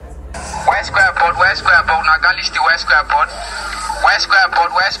West Square Board, Nagalish the West Square Board. West Square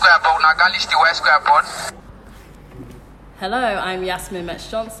Board, Nagalish the West Square Board. Hello, I'm Yasmin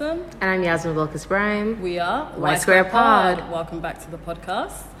Metz-Johnson. And I'm Yasmin Wilkes-Brahim. We are White Square Pod. Welcome back to the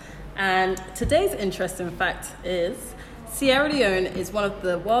podcast. And today's interesting fact is Sierra Leone is one of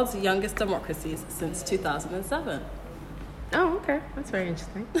the world's youngest democracies since 2007. Oh, okay. That's very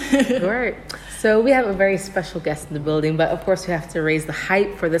interesting. Great. So we have a very special guest in the building, but of course we have to raise the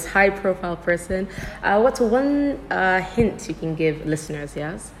hype for this high-profile person. What's one hint you can give listeners,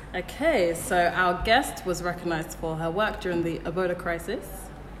 Yas? Okay, so our guest was recognized for her work during the Ebola crisis.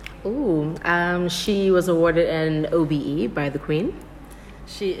 Ooh, she was awarded an OBE by the Queen.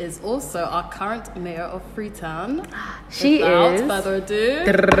 She is also our current mayor of Freetown. Without further ado,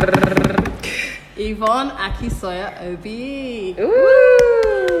 Yvonne Akisoya OBE.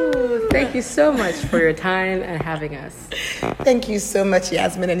 Ooh, thank you so much for your time and having us. Thank you so much,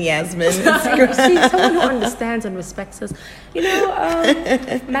 Yasmin and Yasmin. See, someone who understands and respects us. You know,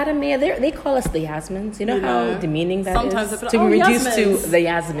 Madam Mayor, they call us the Yasmins. You know how demeaning that sometimes is? Like, to be reduced Yasmins. to the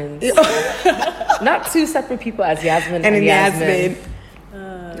Yasmins. Not two separate people as Yasmin and Yasmin.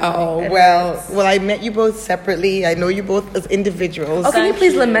 Well, I met you both separately. I know you both as individuals. Oh, can you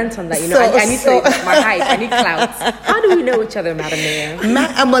please lament on that? You know, I need to my height. I need clout. How do we know each other, Madam Mayor?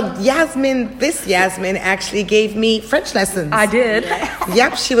 This Yasmin actually gave me French lessons. I did.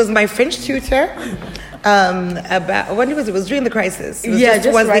 Yep, she was my French tutor. About when was it? It was during the crisis. It was just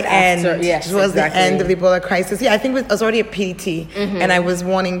towards right the end. after. Yes, towards exactly. the end of the Ebola crisis. Yeah, I think I was already at PDT, and I was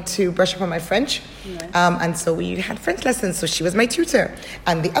wanting to brush up on my French, and so we had French lessons. So she was my tutor,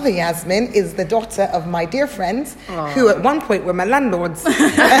 and the other Yasmin is the daughter of my dear friends, who at one point were my landlords.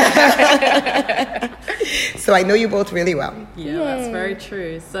 So I know you both really well. Yeah, that's very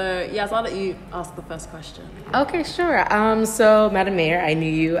true. So, Yas, I'll let you ask the first question. Okay, sure. So, Madam Mayor, I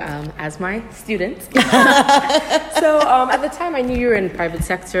knew you as my student. So, at the time, I knew you were in private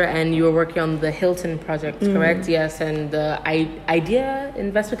sector and you were working on the Hilton project, correct? Yes, and the idea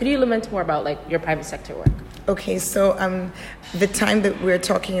investment. Could you lament more about your private sector work? Okay, so the time that we're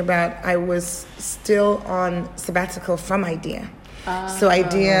talking about, I was still on sabbatical from IDEA. So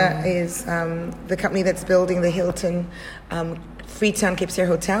IDEA is the company that's building the Hilton Freetown Cape Sierra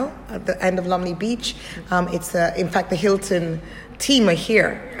Hotel at the end of Lumley Beach. It's in fact the Hilton team are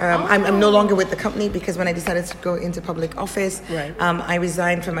here. I'm no longer with the company because when I decided to go into public office, I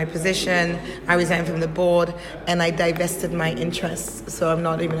resigned from my position, I resigned from the board, and I divested my interests. So I'm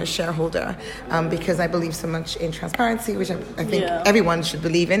not even a shareholder because I believe so much in transparency, which I think everyone should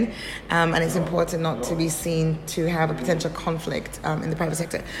believe in, and it's important not to be seen to have a potential conflict in the private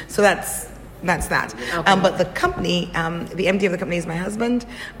sector. So that's that. Okay. But the company, the MD of the company is my husband,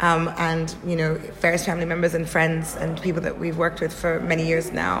 and various family members and friends and people that we've worked with for many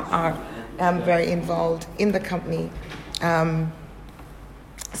years now are very involved in the company.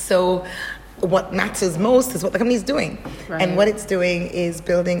 So what matters most is what the company is doing. Right. And what it's doing is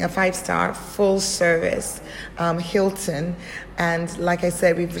building a 5-star full-service Hilton. And like I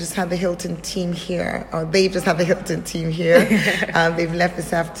said, we've just had the Hilton team here, or they've just had the Hilton team here. They've left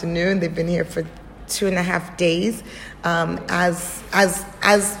this afternoon. They've been here for 2.5 days as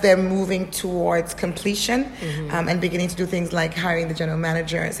they're moving towards completion and beginning to do things like hiring the general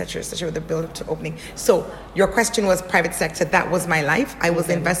manager, et cetera, with the build-up to opening. So your question was private sector. That was my life. I was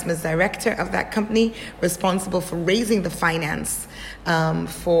the investments director of that company, responsible for raising the finance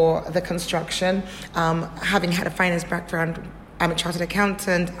for the construction. Having had a finance background, I'm a chartered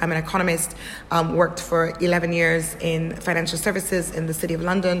accountant, I'm an economist, worked for 11 years in financial services in the City of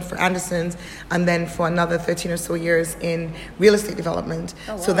London for Anderson's, and then for another 13 or so years in real estate development.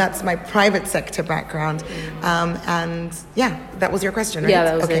 Oh, wow. So that's my private sector background. And that was your question, right? Yeah,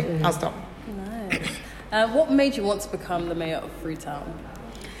 that was okay, it. Mm-hmm. I'll stop. Nice. What made you want to become the mayor of Freetown?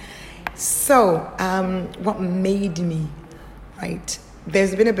 So, what made me, right?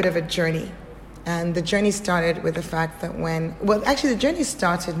 There's been a bit of a journey. And the journey started with the fact that the journey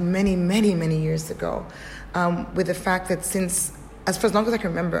started many, many, many years ago with the fact that for as long as I can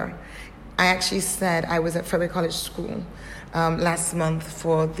remember, I actually said I was at Frederick College School last month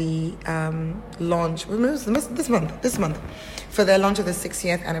for the launch, this month, for the launch of the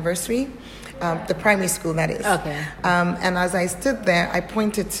 60th anniversary. The primary school, that is. Okay. And as I stood there, I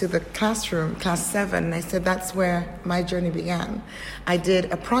pointed to the classroom, class 7, and I said, that's where my journey began. I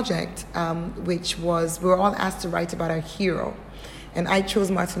did a project, which was, we were all asked to write about our hero. And I chose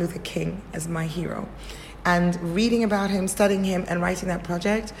Martin Luther King as my hero. And reading about him, studying him, and writing that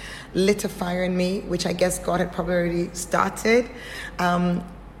project lit a fire in me, which I guess God had probably already started.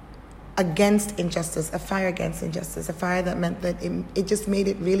 against injustice, a fire against injustice, a fire that meant that it just made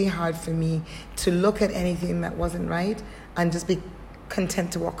it really hard for me to look at anything that wasn't right and just be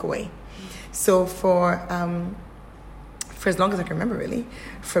content to walk away. So for as long as I can remember, really,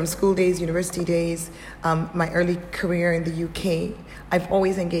 from school days, university days, my early career in the UK, I've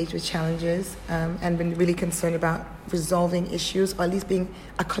always engaged with challenges and been really concerned about resolving issues, or at least being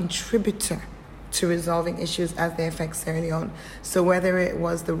a contributor to resolving issues as they affect Sierra Leone. So whether it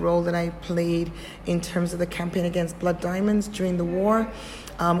was the role that I played in terms of the campaign against blood diamonds during the war,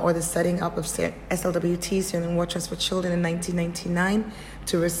 or the setting up of SLWT, Sierra Leone War Trust for Children, in 1999,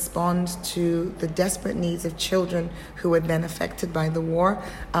 to respond to the desperate needs of children who were then affected by the war.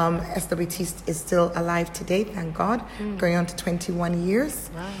 SLWT is still alive today, thank God, going on to 21 years.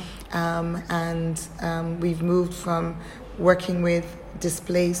 Wow. We've moved from working with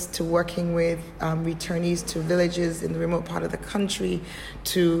displaced to working with returnees to villages in the remote part of the country,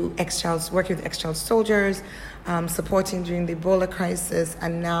 to working with ex-child soldiers, supporting during the Ebola crisis,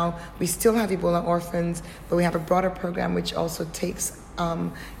 and now we still have Ebola orphans, but we have a broader program which also takes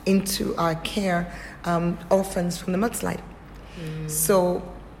into our care orphans from the mudslide. So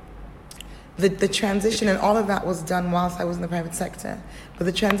the transition, and all of that was done whilst I was in the private sector, but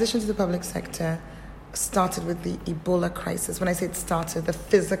the transition to the public sector started with the Ebola crisis. When I say it started, the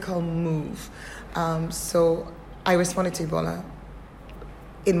physical move. So I responded to Ebola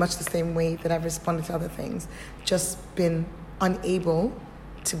in much the same way that I've responded to other things. Just been unable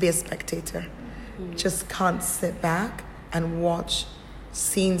to be a spectator. Just can't sit back and watch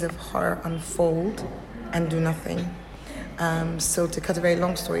scenes of horror unfold and do nothing. So to cut a very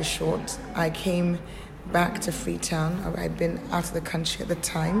long story short, I came back to Freetown. I'd been out of the country at the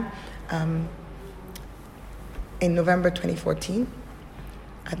time. In November 2014,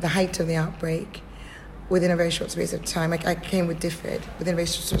 at the height of the outbreak, within a very short space of time, I came with DFID. Within a very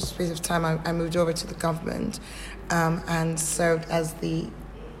short space of time, I moved over to the government and served as the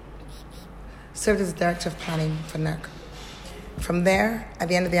director of planning for NERC. From there, at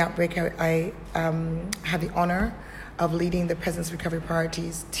the end of the outbreak, I had the honor of leading the President's Recovery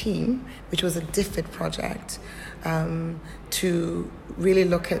Priorities team, which was a DFID project, to really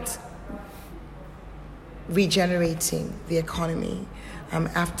look at regenerating the economy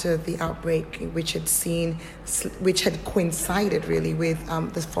after the outbreak, which had coincided really with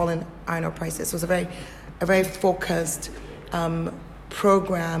the fallen iron ore prices. So it was a very focused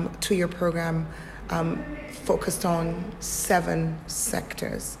program, 2-year program, focused on 7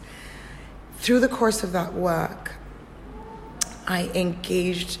 sectors. Through the course of that work, I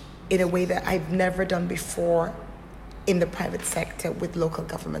engaged in a way that I've never done before in the private sector with local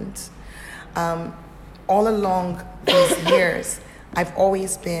government. All along these years, I've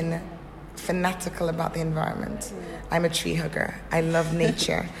always been fanatical about the environment. I'm a tree hugger. I love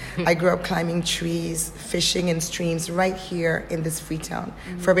nature. I grew up climbing trees, fishing in streams right here in this Freetown.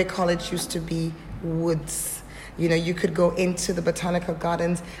 Furby College used to be woods. You know, you could go into the botanical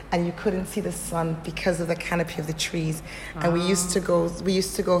gardens and you couldn't see the sun because of the canopy of the trees. And we used to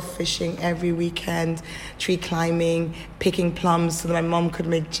go fishing every weekend, tree climbing, picking plums so that my mom could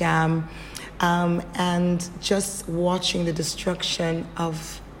make jam. And just watching the destruction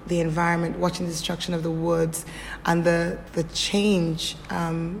of the environment, watching the destruction of the woods, and the change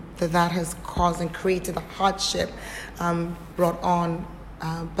that has caused and created, the hardship brought on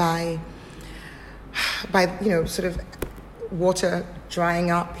by sort of water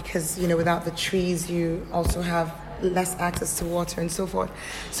drying up, because without the trees you also have less access to water and so forth.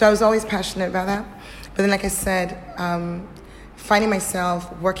 So I was always passionate about that. But then, like I said, finding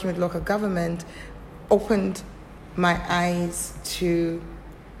myself working with local government opened my eyes to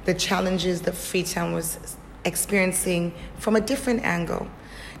the challenges that Freetown was experiencing from a different angle.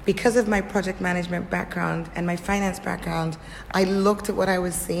 Because of my project management background and my finance background, I looked at what I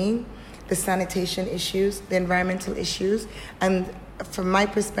was seeing, the sanitation issues, the environmental issues, and from my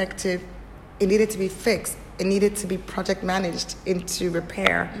perspective, it needed to be fixed. It needed to be project managed into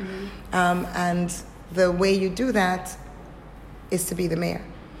repair. And the way you do that is to be the mayor.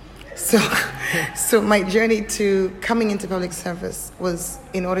 So my journey to coming into public service was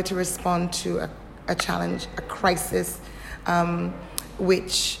in order to respond to a challenge, a crisis,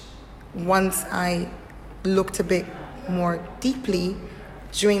 which once I looked a bit more deeply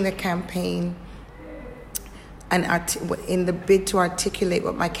during the campaign and in the bid to articulate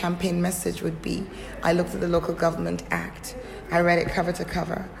what my campaign message would be, I looked at the Local Government Act. I read it cover to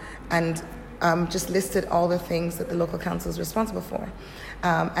cover and just listed all the things that the local council is responsible for.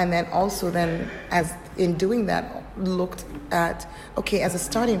 And then also as in doing that, looked at, okay, as a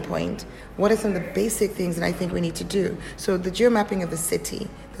starting point, what are some of the basic things that I think we need to do? So the geomapping of the city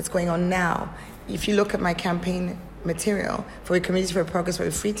that's going on now, if you look at my campaign material for a Community for Progress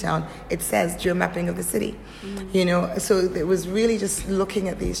for Freetown, it says geomapping of the city. So it was really just looking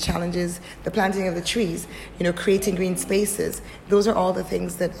at these challenges, the planting of the trees, creating green spaces. Those are all the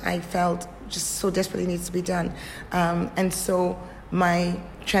things that I felt just so desperately needs to be done. And so my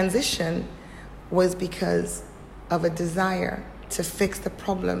transition was because of a desire to fix the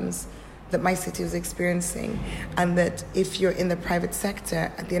problems that my city was experiencing, and that if you're in the private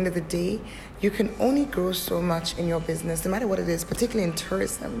sector, at the end of the day, you can only grow so much in your business, no matter what it is, particularly in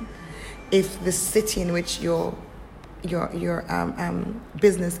tourism, if the city in which your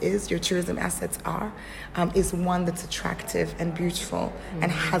business is, your tourism assets are, is one that's attractive and beautiful and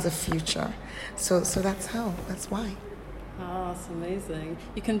has a future. So that's why. Oh, it's amazing.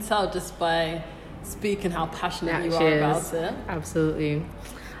 You can tell just by speaking how passionate you She are is. about it. Absolutely.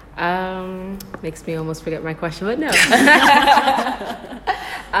 Makes me almost forget my question, but no.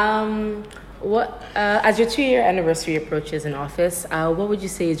 What as your 2-year anniversary approaches in office, what would you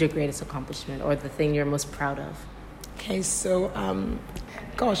say is your greatest accomplishment or the thing you're most proud of? Okay, so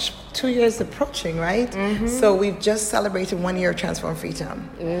 2 years approaching, right? So we've just celebrated 1 year of Transform Freetown,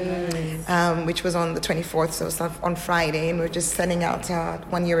 which was on the 24th, so it's on Friday, and we're just sending out our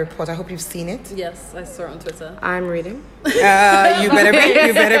 1 year report. I hope you've seen it. Yes, I saw it on Twitter. I'm reading. You better be.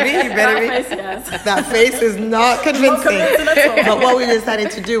 That face is not convincing. But what we decided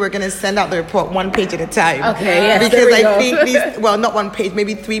to do, we're going to send out the report 1 page at a time. Okay, yes, because there we I go. think not 1 page,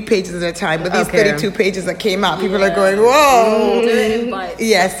 maybe 3 pages at a time. But these Okay. 32 pages that came out, people are going, whoa. Do it in bites.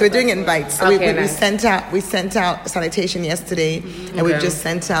 Yes, we're doing it in bites. So Okay, we nice. sent out sanitation yesterday, and we Okay. just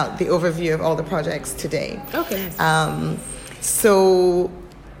sent out the overview of all the projects today. Okay. Nice. So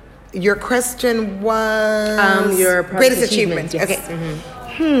your question was your greatest achievement. yes.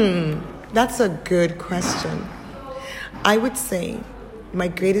 Okay. That's a good question. I would say my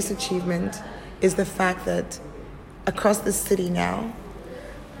greatest achievement is the fact that across the city now,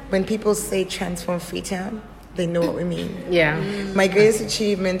 when people say Transform Freetown, they know what we mean. Yeah. My greatest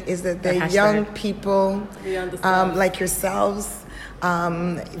achievement is that the hashtag. young people We understand. like yourselves,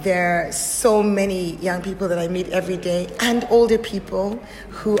 there are so many young people that I meet every day, and older people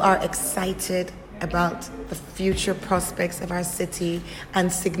who are excited about the future prospects of our city,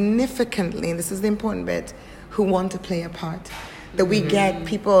 and significantly, and this is the important bit, who want to play a part. That we get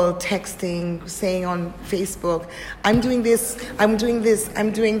people texting, saying on Facebook, I'm doing this, I'm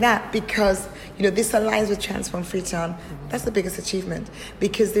doing that, because this aligns with Transform Freetown. That's the biggest achievement,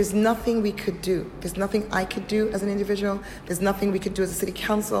 because there's nothing we could do. There's nothing I could do as an individual. There's nothing we could do as a city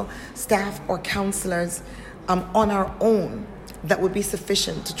council, staff, or councillors on our own that would be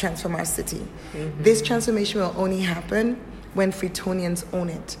sufficient to transform our city. This transformation will only happen when Freetonians own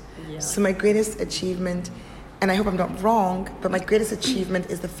it. Yeah. So my greatest achievement, and I hope I'm not wrong, but my greatest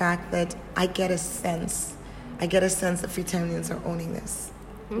achievement is the fact that I get a sense that Freetonians are owning this.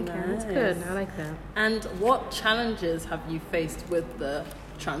 Okay, that's good. I like that. And what challenges have you faced with the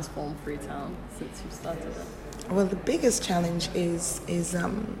Transform Freetown since you started it? Well, the biggest challenge is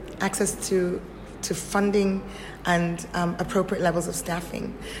access to funding and appropriate levels of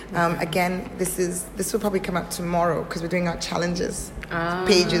staffing. Again, this will probably come up tomorrow because we're doing our challenges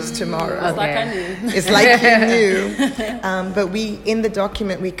pages tomorrow. It's like I knew. It's like you knew. But in the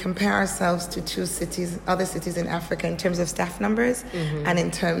document, we compare ourselves to other cities in Africa in terms of staff numbers and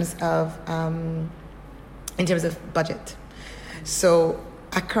in terms of budget. So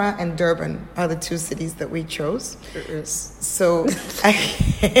Accra and Durban are the 2 cities that we chose. So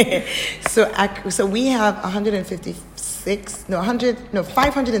we have 566,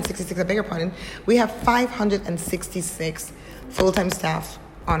 I beg your pardon. We have 566 full-time staff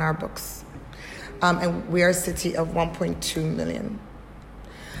on our books. And we are a city of 1.2 million.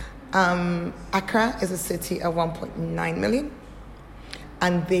 Accra is a city of 1.9 million.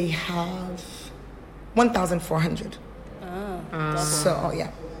 And they have 1,400. So,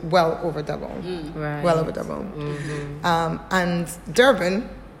 well over double. Right. Well over double. And Durban,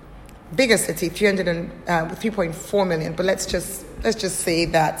 bigger city, 3.4 million. But let's just say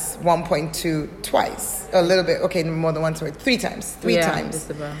that's 1.2 twice, a little bit. Okay, more than once, 3 times. Just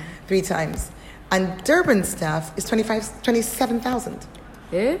about. 3 times. And Durban staff is 27,000.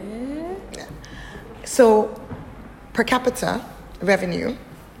 Yeah. So per capita revenue,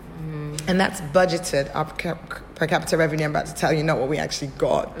 and that's budgeted up per capita revenue. I'm about to tell you not what we actually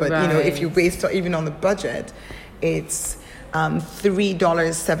got, but if you base it even on the budget, it's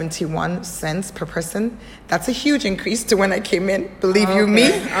 $3.71 per person. That's a huge increase to when I came in. Believe you me,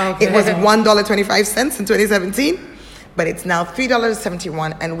 it was $1.25 in 2017, but it's now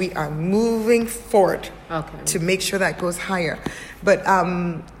 $3.71, and we are moving forward to make sure that goes higher. But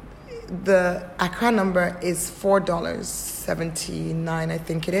the Accra number is $4.79, I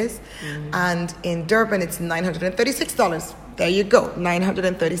think it is, and in Durban it's $936. There you go,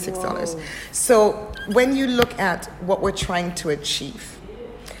 $936. Whoa. So when you look at what we're trying to achieve,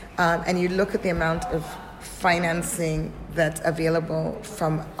 and you look at the amount of financing that's available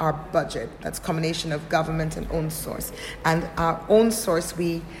from our budget, that's a combination of government and own source. And our own source,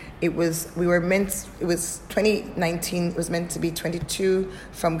 it was 2019, it was meant to be 22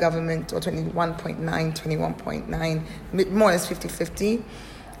 from government, or 21.9, more or less 50-50.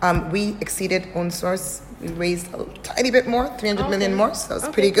 We exceeded own source. We raised a tiny bit more, 300 million more, so that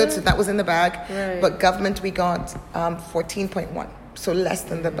was pretty good. So that was in the bag. Right. But government, we got 14.1, so less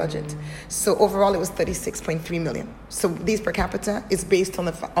than the budget. So overall, it was 36.3 million. So these per capita is based on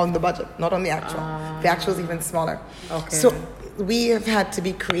the budget, not on the actual. The actual is even smaller. Okay. So we have had to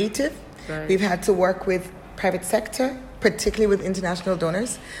be creative. Right. We've had to work with private sector, particularly with international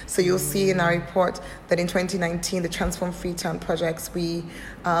donors. So you'll see in our report that in 2019, the Transform Freetown projects, the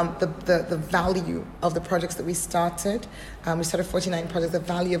value of the projects that we started 49 projects, the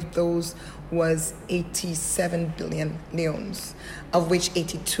value of those was 87 billion leones, of which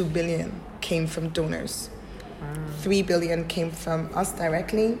 82 billion came from donors. 3 billion came from us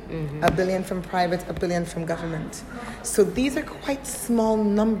directly, $1 billion from private, $1 billion from government. So these are quite small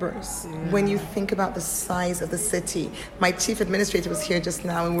numbers when you think about the size of the city. My chief administrator was here just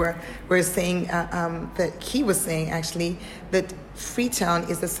now, and we're saying that he was saying actually that Freetown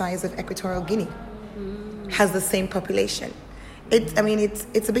is the size of Equatorial Guinea, has the same population.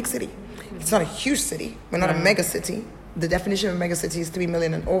 It's a big city. It's not a huge city. We're not a mega city. The definition of megacity is 3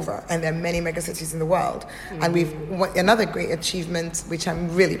 million and over, and there are many megacities in the world. And another great achievement, which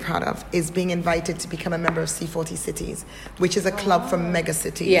I'm really proud of, is being invited to become a member of C40 Cities, which is a club for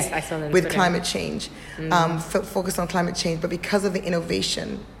megacities. Yes, I saw that with climate change, focused on climate change. But because of the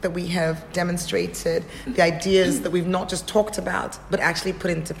innovation that we have demonstrated, the ideas that we've not just talked about, but actually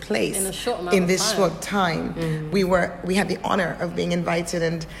put into place in this short time, we had the honor of being invited,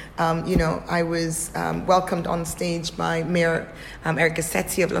 and I was welcomed on stage by Mayor Eric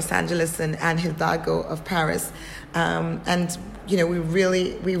Garcetti of Los Angeles and Anne Hidalgo of Paris, and we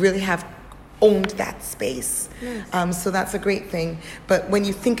really have owned that space. So that's a great thing. But when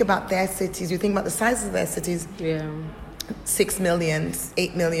you think about their cities, you think about the size of their cities. 6 million,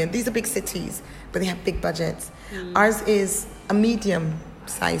 8 million. These are big cities, but they have big budgets. Ours is a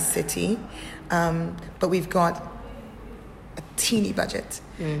medium-sized city, but we've got a teeny budget.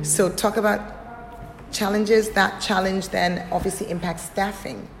 So talk about challenges. That challenge then obviously impacts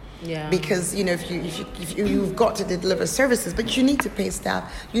staffing. Because if you've got to deliver services, but you need to pay staff.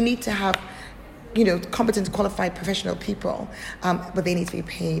 You need to have competent, qualified, professional people, but they need to be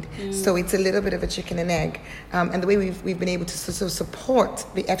paid. So it's a little bit of a chicken and egg. And the way we've been able to support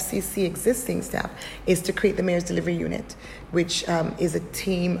the FCC existing staff is to create the Mayor's Delivery Unit, which is a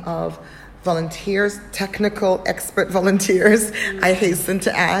team of volunteers, technical expert volunteers, I hasten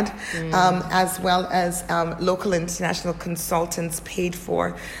to add, as well as local and international consultants paid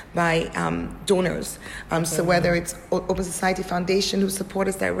for by donors. So whether it's Open Society Foundation, who support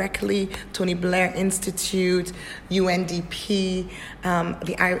us directly, Tony Blair Institute, UNDP,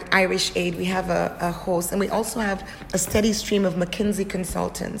 the Irish Aid, we have a host, and we also have a steady stream of McKinsey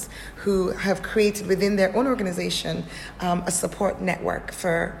consultants who have created within their own organization a support network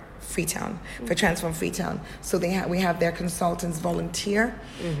for Freetown, for Transform Freetown. So we have their consultants volunteer,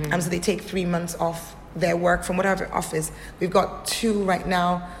 so they take 3 months off their work from whatever office. We've got 2 right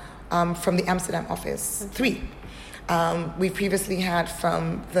now from the Amsterdam office, 3. We've previously had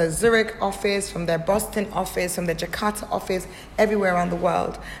from the Zurich office, from their Boston office, from their Jakarta office, everywhere around the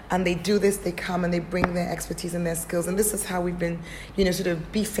world. And they do this, they come and they bring their expertise and their skills. And this is how we've been, sort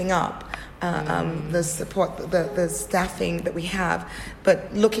of beefing up the support, the staffing that we have.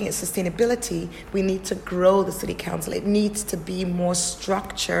 But looking at sustainability, we need to grow the city council. It needs to be more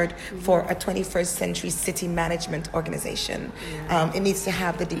structured for a 21st century city management organization. It needs to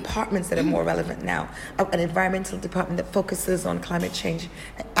have the departments that are more relevant now. An environmental department that focuses on climate change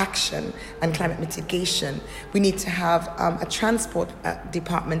action and climate mitigation. We need to have a transport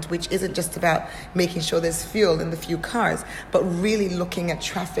department, which isn't just about making sure there's fuel in the few cars, but really looking at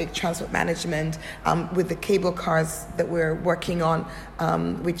traffic, transport management, with the cable cars that we're working on,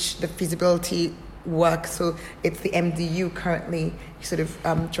 which the feasibility work. So it's the MDU currently sort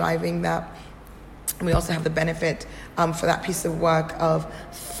of driving that. And we also have the benefit for that piece of work of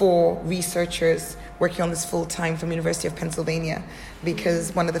 4 researchers working on this full time from University of Pennsylvania,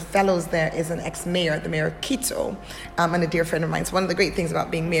 because one of the fellows there is an ex-mayor, the mayor of Quito, and a dear friend of mine. So one of the great things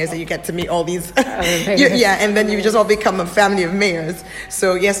about being mayor is that you get to meet all these, and then you just all become a family of mayors.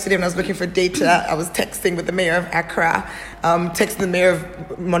 So yesterday when I was looking for data, I was texting with the mayor of Accra, texting the mayor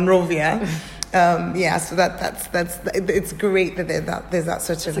of Monrovia. So that's it's great that there's that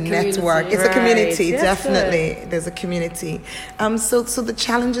such a network. It's a community, Yes, definitely. There's a community. So the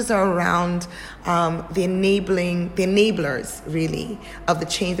challenges are around the enablers really of the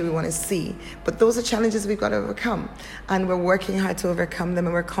change that we want to see. But those are challenges we've got to overcome, and we're working hard to overcome them.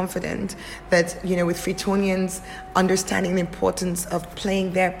 And we're confident that with Freetonians understanding the importance of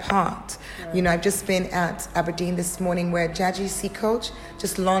playing their part. I've just been at Aberdeen this morning where Jaji Seacoach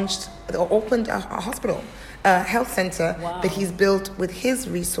just opened a hospital, a health center that he's built with his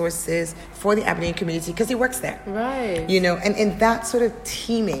resources for the Aberdeen community because he works there. Right. And in that sort of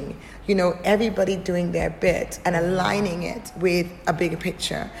teaming, everybody doing their bit and aligning it with a bigger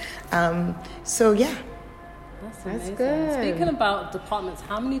picture. That's good. Speaking about departments,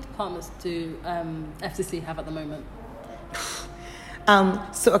 how many departments do FCC have at the moment?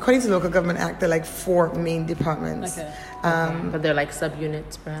 So according to the Local Government Act, there are like 4 main departments. Okay. But they're like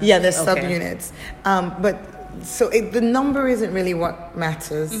subunits, perhaps? Yeah, they're subunits. The number isn't really what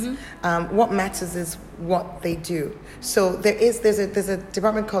matters. Mm-hmm. What matters is what they do. So there's a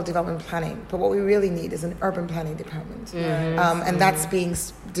department called development planning, but what we really need is an urban planning department, Mm-hmm. and that's being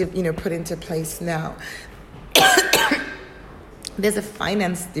put into place now. There's a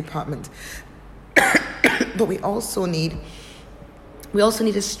finance department, but we also need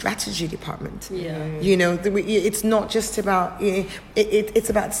a strategy department. It's not just about it's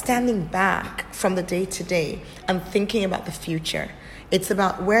about standing back from the day to day and thinking about the future. It's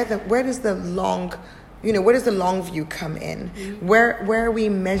about where does the long view come in? Mm-hmm. Where are we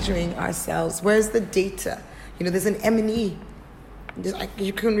measuring ourselves? Where's the data? There's an M&E.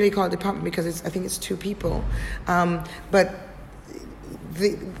 You couldn't really call it a department because I think it's 2 people, but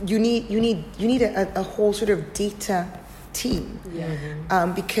you need a whole sort of data team,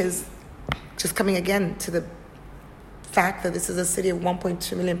 because just coming again to the fact that this is a city of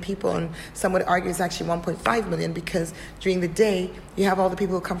 1.2 million people, and some would argue it's actually 1.5 million because during the day you have all the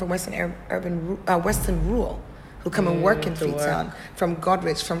people who come from Western Rural who come and work in Freetown, from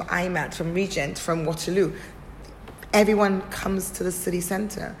Godrich, from IMAT, from Regent, from Waterloo. Everyone comes to the city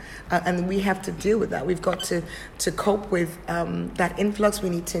centre, and we have to deal with that. We've got to cope with that influx. We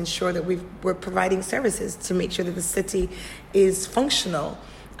need to ensure that we're providing services to make sure that the city is functional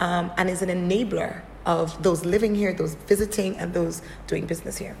and is an enabler of those living here, those visiting, and those doing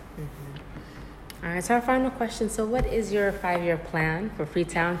business here. All right, so our final question. So what is your 5-year plan for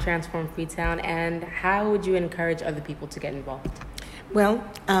Freetown, Transform Freetown, and how would you encourage other people to get involved? Well,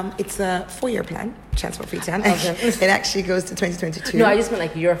 it's a 4-year plan, Transform Freetown. It actually goes to 2022. No, I just meant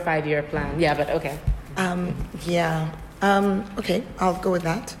like your 5-year plan. Yeah, but okay. Okay, I'll go with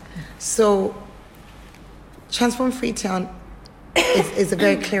that. So, Transform Freetown is a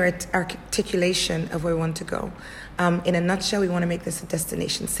very clear articulation of where we want to go. In a nutshell, we want to make this a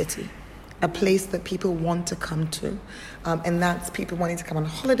destination city, a place that people want to come to. And that's people wanting to come on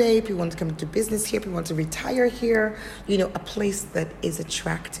holiday, people want to come to business here, people want to retire here. A place that is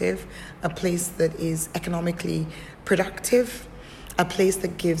attractive, a place that is economically productive, a place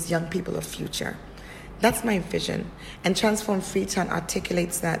that gives young people a future. That's my vision. And Transform Freetown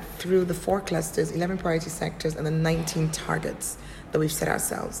articulates that through the 4 clusters, 11 priority sectors, and the 19 targets that we've set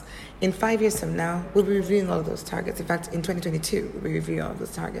ourselves. In 5 years from now, we'll be reviewing all of those targets. In fact, in 2022, we'll be reviewing all of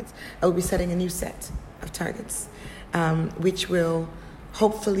those targets. I will be setting a new set of targets, which will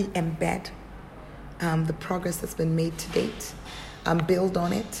hopefully embed the progress that's been made to date, build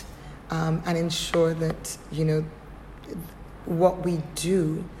on it, and ensure that, what we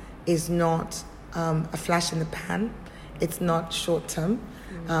do is not a flash in the pan. It's not short term,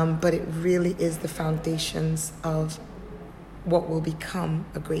 but it really is the foundations of what will become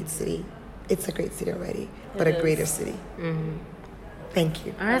a great city. It's a great city already, but a greater city. Mm-hmm. Thank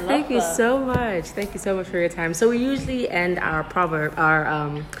you. All right, thank you so much. Thank you so much for your time. So we usually end our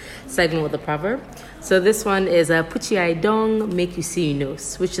segment with a proverb. So this one is "Puchi ai dong, make you see you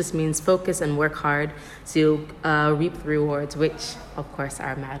knows," which just means focus and work hard to reap the rewards, which of course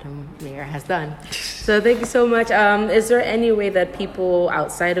our Madam Mayor has done. So thank you so much. Is there any way that people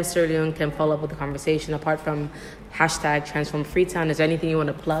outside of Sierra Leone can follow up with the conversation apart from #Transform Freetown? Is there anything you want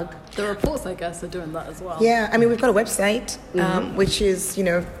to plug? The reports, I guess, are doing that as well. Yeah, I mean, we've got a website, which is,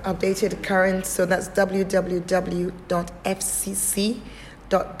 updated, current. So that's www.fcc.org.uk.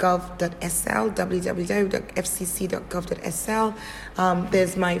 www.fcc.gov.sl.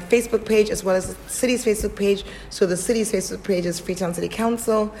 There's my Facebook page as well as the city's Facebook page. So the city's Facebook page is Freetown City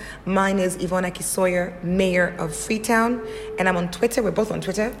Council. Mine is Yvonne Aki Sawyer, Mayor of Freetown. And I'm on Twitter. We're both on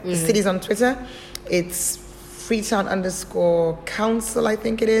Twitter. The city's on Twitter. It's Freetown_Council, I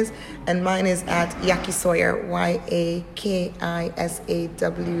think it is. And mine is at Yaki Sawyer,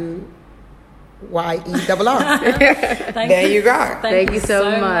 YAKISAWYERR. There you go. Thank you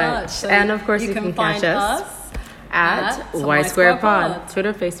so much. So and of course, you can catch us at Y Square Pod,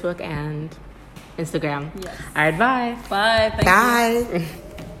 Twitter, Facebook, and Instagram. Yes. All right, bye. Bye. Thank Bye.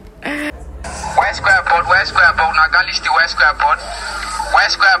 West Square Pod, Nagalisti West Square Pod.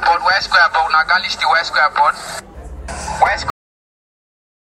 West Square Pod, Nagalisti West Square Pod. West Square